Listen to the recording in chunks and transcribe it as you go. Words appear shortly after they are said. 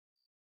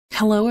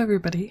Hello,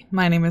 everybody.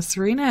 My name is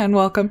Serena, and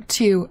welcome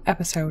to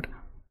episode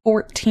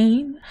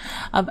 14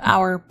 of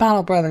our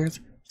Battle Brothers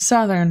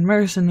Southern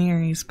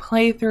Mercenaries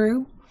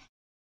playthrough.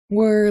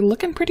 We're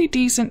looking pretty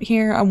decent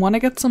here. I want to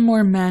get some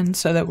more men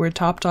so that we're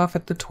topped off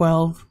at the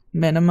 12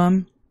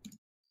 minimum.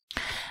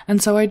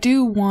 And so I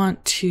do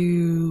want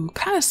to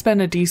kind of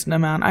spend a decent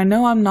amount. I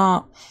know I'm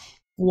not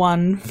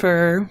one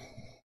for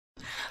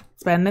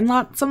spending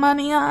lots of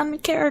money on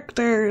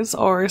characters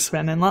or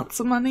spending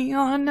lots of money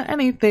on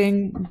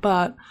anything,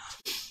 but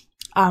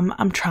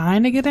I'm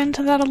trying to get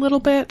into that a little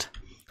bit.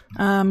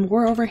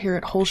 We're over here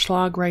at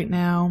Holschlag right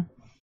now.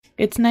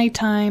 It's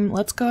nighttime.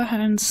 Let's go ahead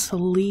and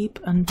sleep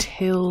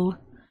until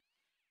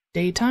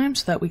daytime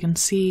so that we can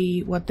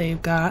see what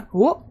they've got.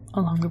 Whoa,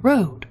 along the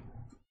road.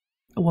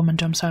 A woman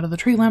jumps out of the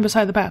tree line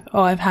beside the path.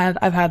 Oh, I've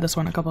had this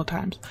one a couple of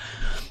times.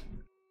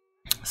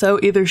 So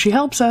either she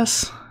helps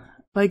us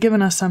by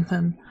giving us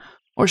something,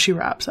 or she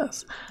robs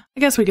us. I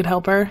guess we could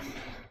help her.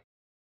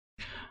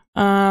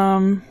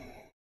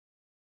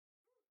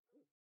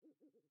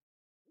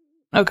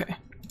 Okay.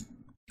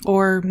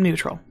 Or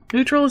neutral.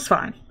 Neutral is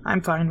fine. I'm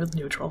fine with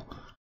neutral.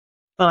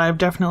 But I've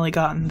definitely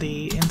gotten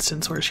the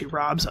instance where she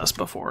robs us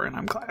before, and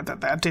I'm glad that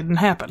that didn't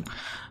happen.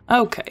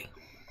 Okay.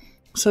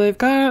 So they've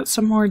got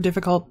some more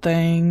difficult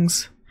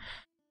things.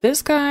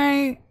 This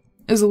guy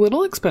is a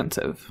little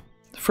expensive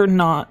for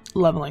not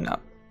leveling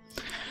up.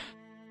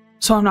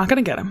 So I'm not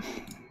going to get him.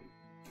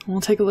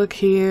 We'll take a look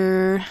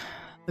here.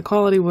 The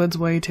quality wood's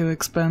way too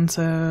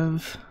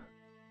expensive.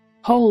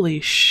 Holy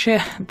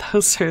shit,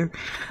 those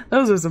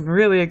are some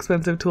really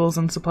expensive tools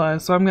and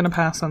supplies, so I'm gonna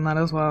pass on that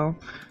as well.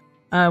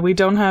 We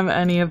don't have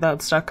any of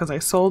that stuff because I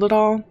sold it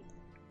all.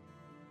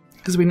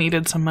 Because we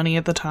needed some money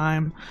at the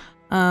time.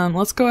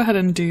 Let's go ahead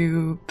and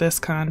do this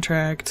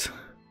contract.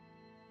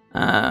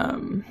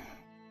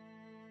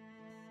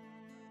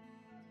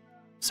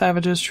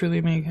 Savages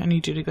truly make. I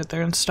need you to get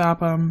there and stop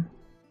them.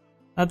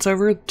 That's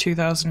over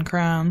 2,000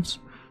 crowns.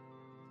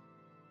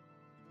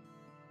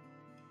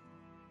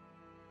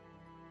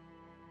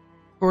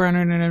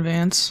 400 in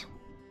advance.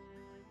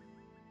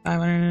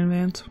 500 in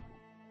advance.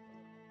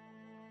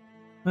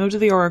 Move to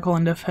the Oracle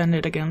and defend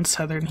it against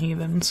Southern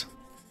Heathens.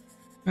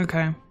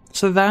 Okay,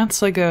 so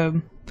that's like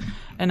an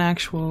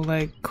actual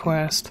like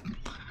quest.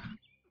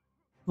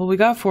 Well, we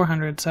got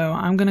 400, so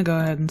I'm gonna go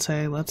ahead and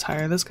say let's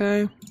hire this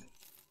guy.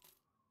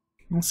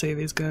 We'll see if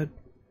he's good.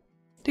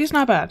 He's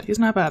not bad. He's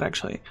not bad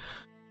actually.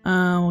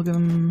 We'll give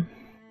him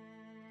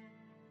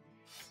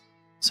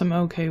some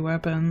okay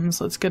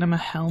weapons. Let's get him a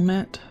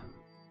helmet.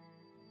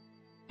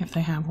 If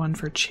they have one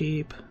for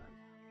cheap.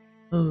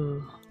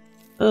 Ugh.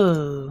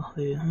 Ugh.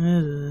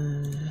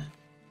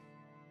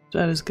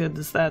 That as good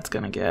as that's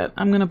gonna get.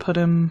 I'm gonna put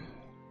him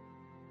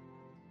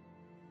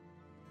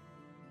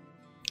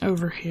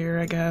over here,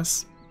 I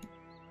guess.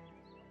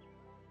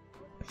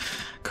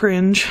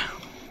 Cringe.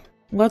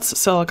 Let's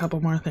sell a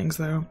couple more things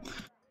though.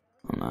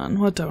 Hold on,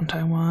 what don't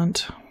I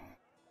want?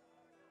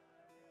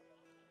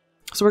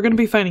 So we're gonna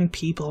be fighting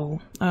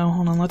people. Oh,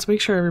 hold on, let's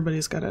make sure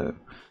everybody's got a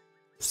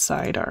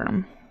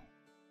sidearm.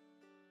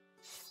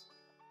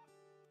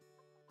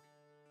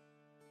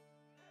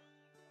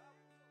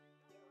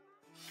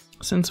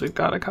 Since we've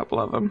got a couple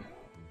of them.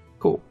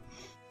 Cool.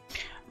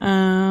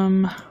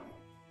 I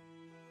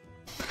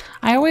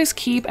always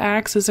keep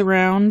axes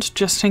around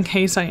just in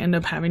case I end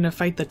up having to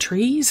fight the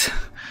trees.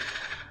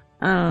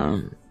 We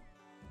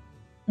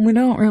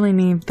don't really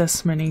need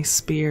this many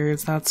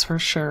spears, that's for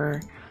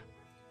sure.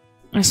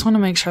 I just want to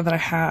make sure that I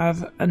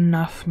have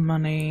enough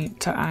money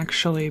to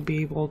actually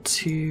be able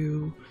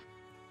to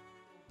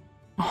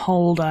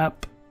hold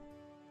up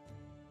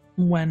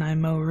when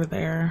I'm over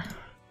there.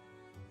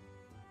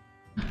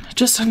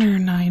 Just under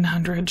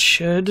 900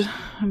 should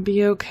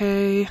be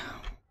okay.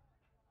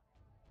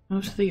 Go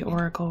to the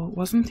Oracle.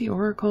 Wasn't the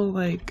Oracle,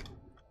 like,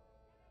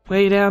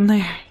 way down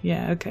there?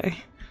 Yeah, okay.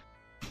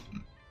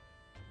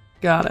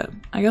 Got it.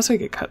 I guess we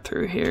could cut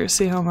through here,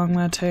 see how long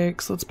that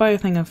takes. Let's buy a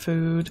thing of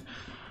food.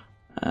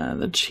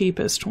 The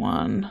cheapest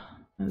one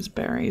is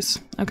berries.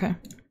 Okay.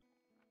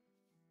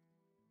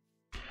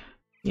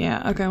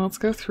 Yeah, okay, let's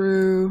go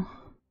through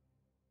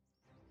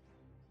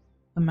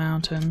the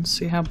mountains,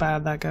 see how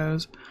bad that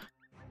goes.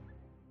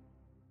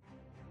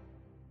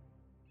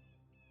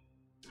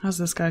 How's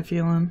this guy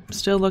feeling?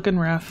 Still looking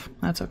rough.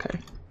 That's okay.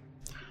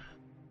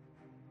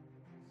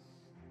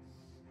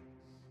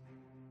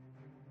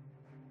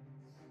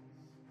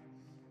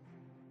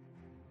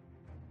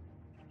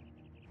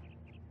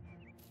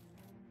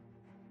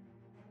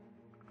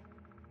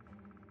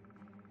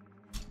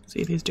 See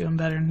if he's doing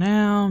better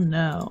now.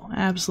 No,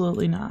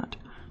 absolutely not.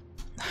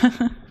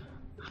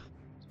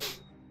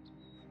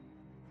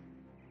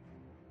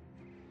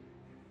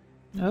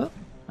 Oh,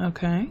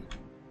 okay.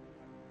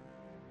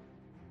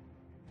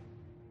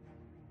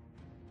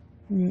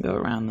 We can go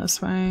around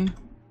this way.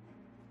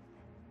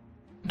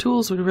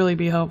 Tools would really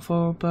be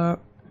helpful, but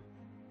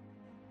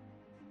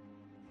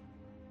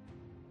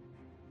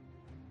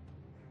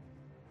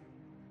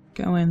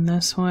go in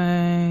this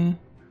way.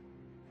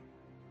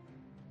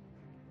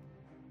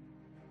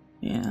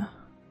 Yeah.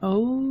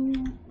 Oh,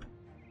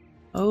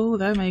 Oh,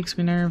 that makes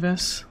me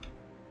nervous.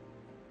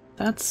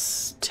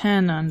 That's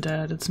 10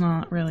 undead. It's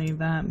not really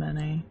that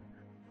many.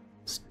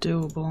 It's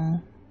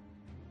doable.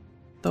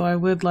 Though I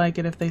would like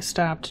it if they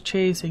stopped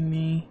chasing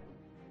me.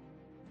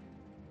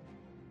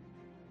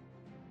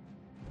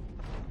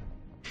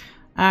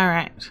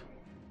 Alright.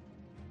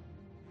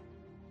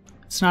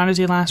 It's not as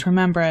you last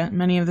remember it.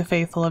 Many of the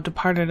faithful have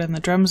departed and the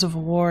drums of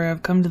war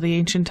have come to the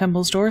ancient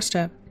temple's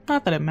doorstep.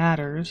 Not that it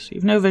matters.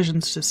 You've no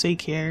visions to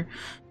seek here.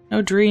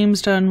 No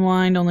dreams to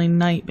unwind, only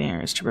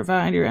nightmares to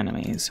provide your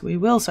enemies. We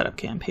will set up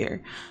camp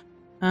here.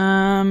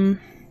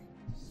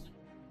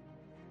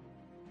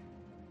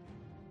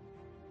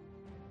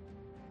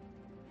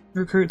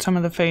 Recruit some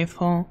of the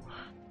faithful.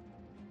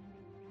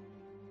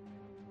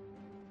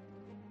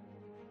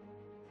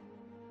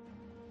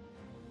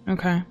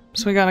 Okay,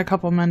 so we got a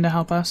couple men to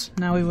help us.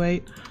 Now we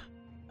wait.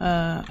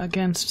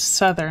 Against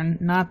Southern,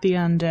 not the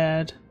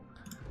undead.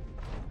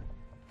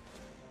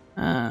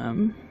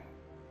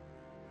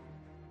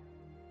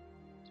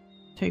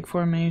 Take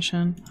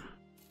formation.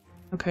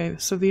 Okay,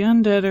 so the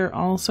undead are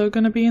also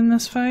going to be in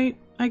this fight,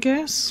 I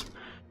guess.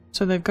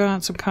 So they've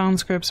got some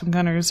conscripts, some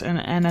gunners, and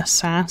an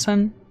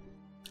assassin.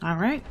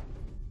 Alright,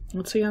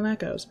 let's see how that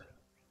goes.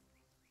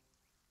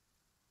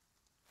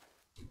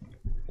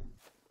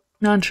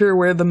 Not sure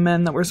where the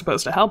men that were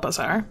supposed to help us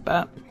are,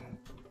 but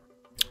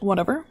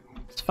whatever.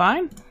 It's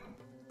fine.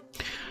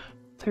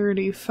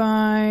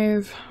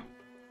 35.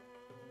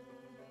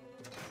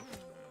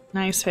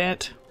 Nice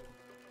hit.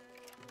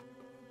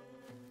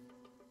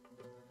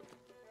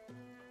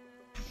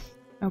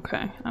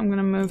 Okay, I'm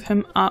gonna move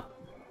him up.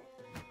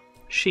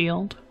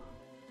 Shield.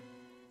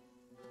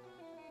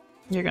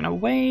 You're gonna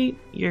wait.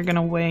 You're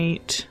gonna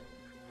wait.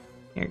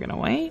 You're gonna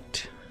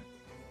wait.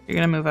 You're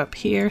gonna move up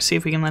here, see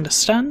if we can land a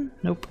stun.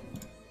 Nope.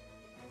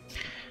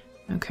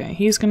 Okay,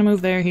 he's gonna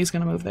move there, he's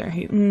gonna move there.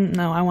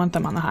 No, I want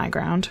them on the high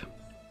ground.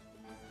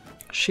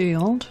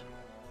 Shield.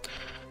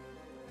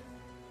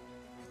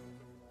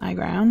 High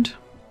ground.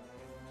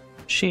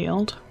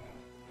 Shield.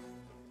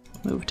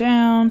 Move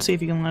down, see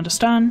if you can land a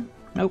stun.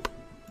 Nope.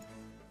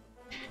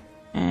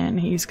 And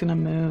he's gonna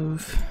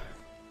move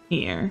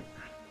here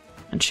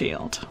and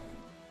shield.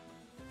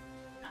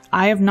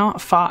 I have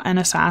not fought an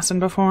assassin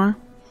before.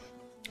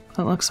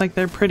 It looks like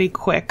they're pretty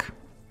quick,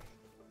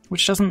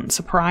 which doesn't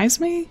surprise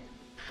me,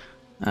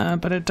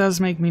 but it does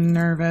make me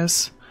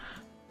nervous.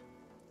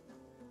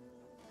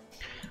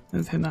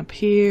 Move him up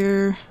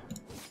here.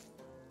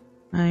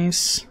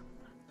 Nice.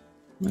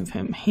 Move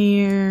him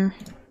here.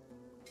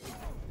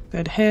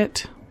 Good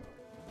hit.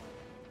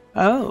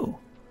 Oh.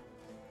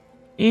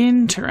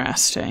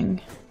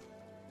 Interesting.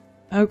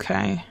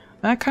 Okay.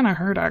 That kind of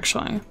hurt,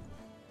 actually.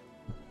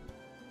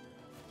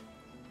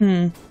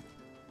 Move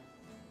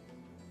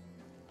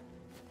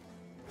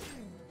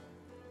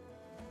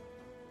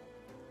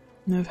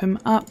him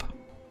up.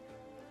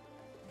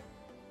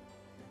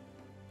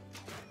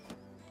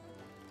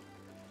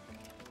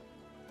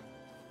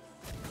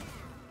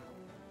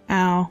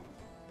 Ow.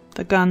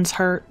 The guns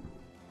hurt.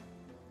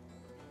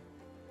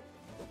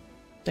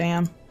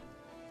 Damn.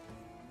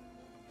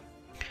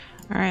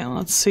 Alright,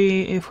 let's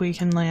see if we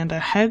can land a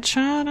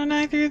headshot on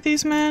either of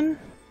these men.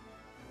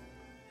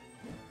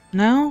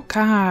 No?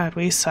 God,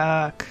 we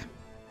suck.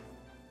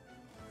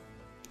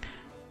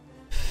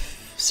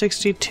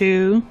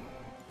 62.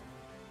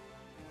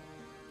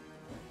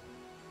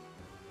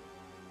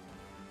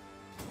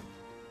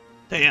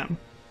 Damn.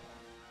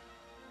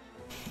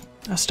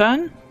 A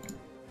stun?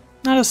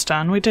 Not a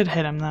stun. We did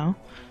hit him, though.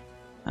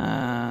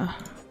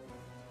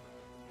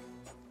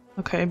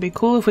 Okay, it'd be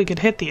cool if we could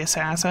hit the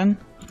assassin.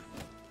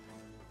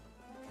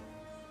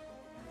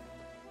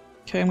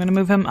 Okay, I'm gonna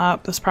move him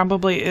up. This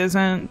probably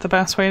isn't the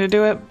best way to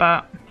do it,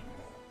 but...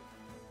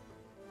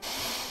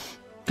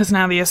 because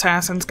now the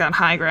assassin's got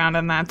high ground,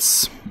 and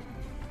that's...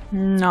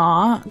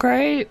 not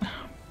great.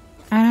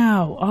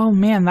 Ow. Oh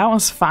man, that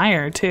was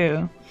fire,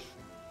 too.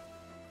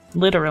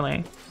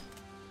 Literally.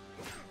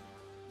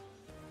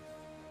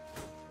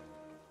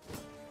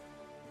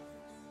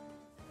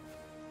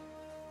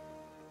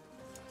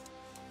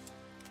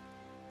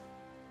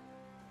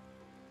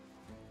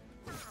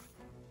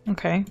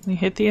 Okay, we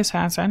hit the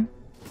assassin.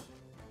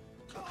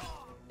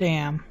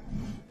 Damn.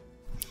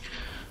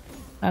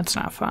 That's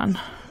not fun.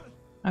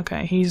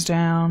 Okay, he's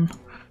down.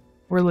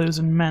 We're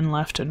losing men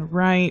left and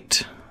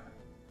right.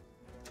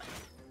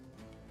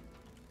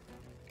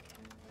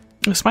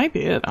 This might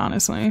be it,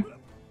 honestly.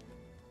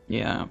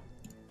 Yeah.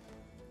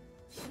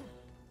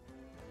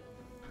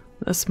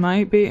 This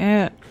might be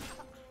it.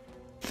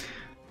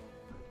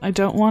 I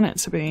don't want it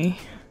to be,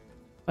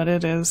 but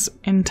it is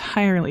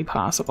entirely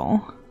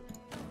possible.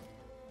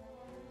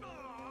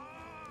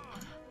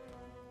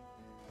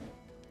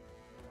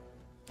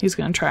 He's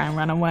gonna try and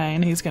run away,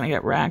 and he's gonna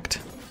get wrecked.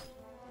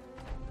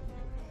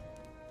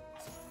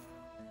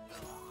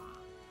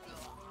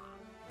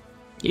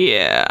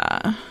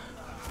 Yeah.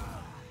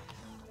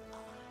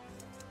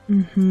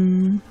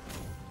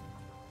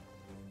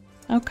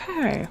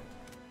 Okay.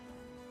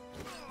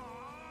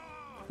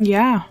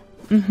 Yeah.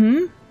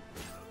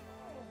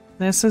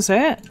 This is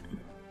it.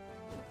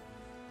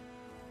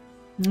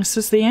 This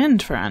is the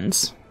end,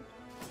 friends.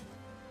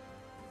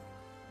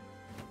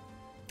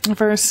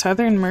 Of our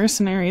Southern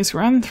Mercenaries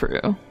run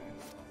through.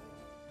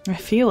 I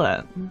feel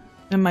it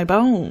in my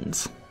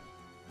bones.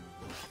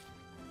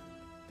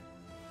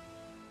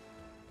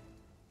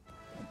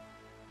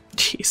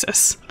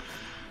 Jesus.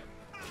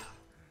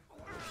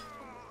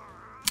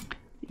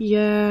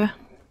 Yeah.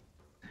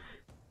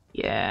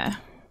 Yeah.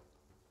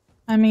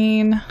 I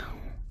mean,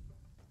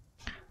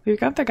 we've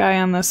got the guy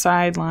on the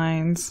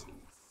sidelines.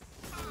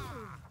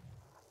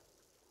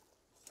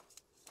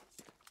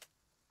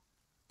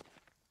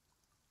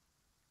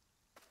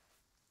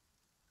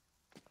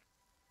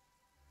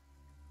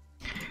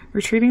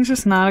 Retreating's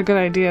just not a good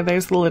idea.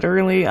 There's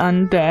literally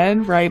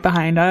undead right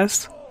behind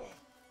us.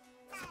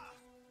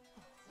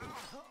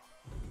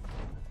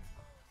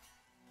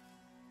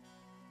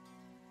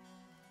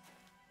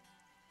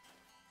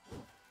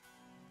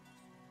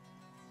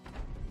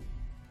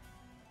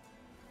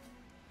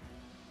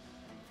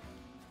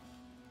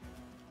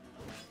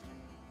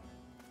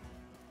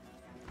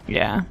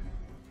 Yeah.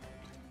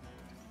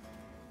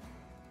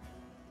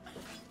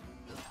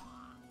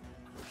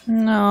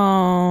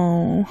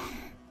 No.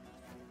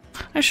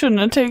 I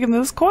shouldn't have taken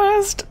this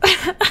quest.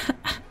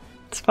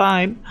 It's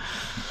fine.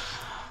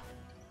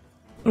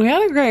 We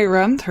had a great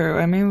run through.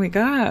 I mean, we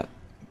got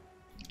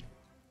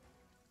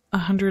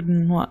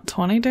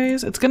 120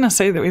 days? It's gonna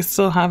say that we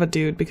still have a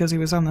dude because he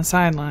was on the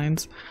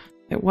sidelines.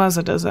 It was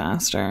a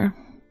disaster.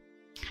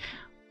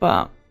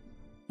 But,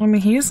 I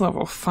mean, he's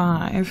level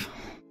 5.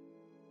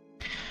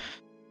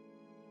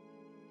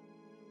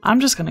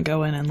 I'm just gonna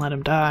go in and let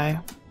him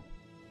die.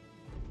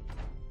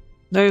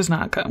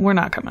 We're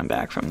not coming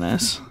back from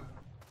this.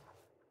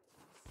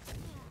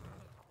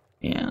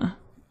 Yeah.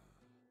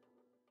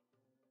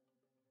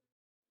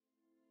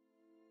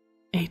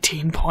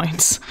 18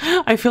 points.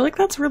 I feel like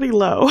that's really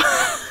low.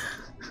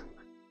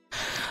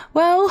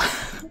 Well,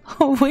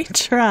 we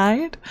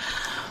tried.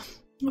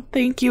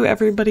 Thank you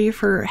everybody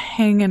for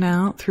hanging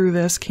out through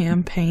this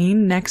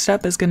campaign. Next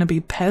up is going to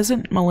be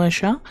Peasant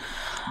Militia.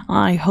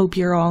 I hope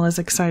you're all as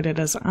excited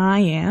as I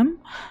am.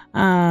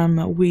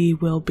 We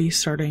will be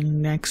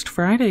starting next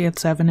Friday at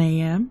 7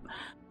 a.m.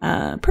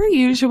 Per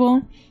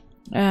usual.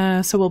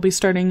 So we'll be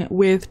starting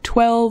with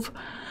 12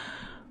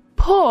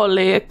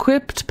 poorly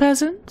equipped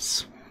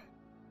peasants.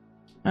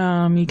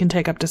 You can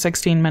take up to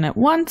 16 men at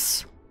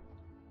once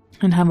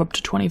and have up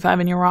to 25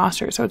 in your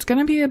roster. So it's going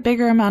to be a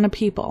bigger amount of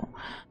people.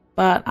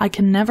 But I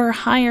can never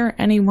hire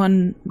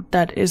anyone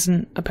that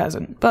isn't a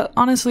peasant. But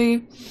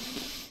honestly,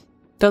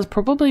 that's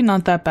probably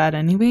not that bad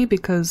anyway,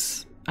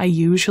 because I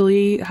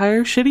usually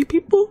hire shitty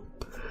people.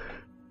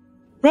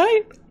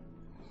 Right?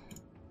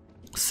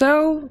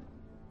 So,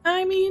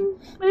 I mean,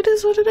 it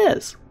is what it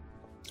is.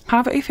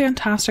 Have a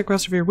fantastic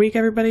rest of your week,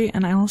 everybody,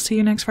 and I will see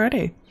you next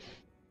Friday.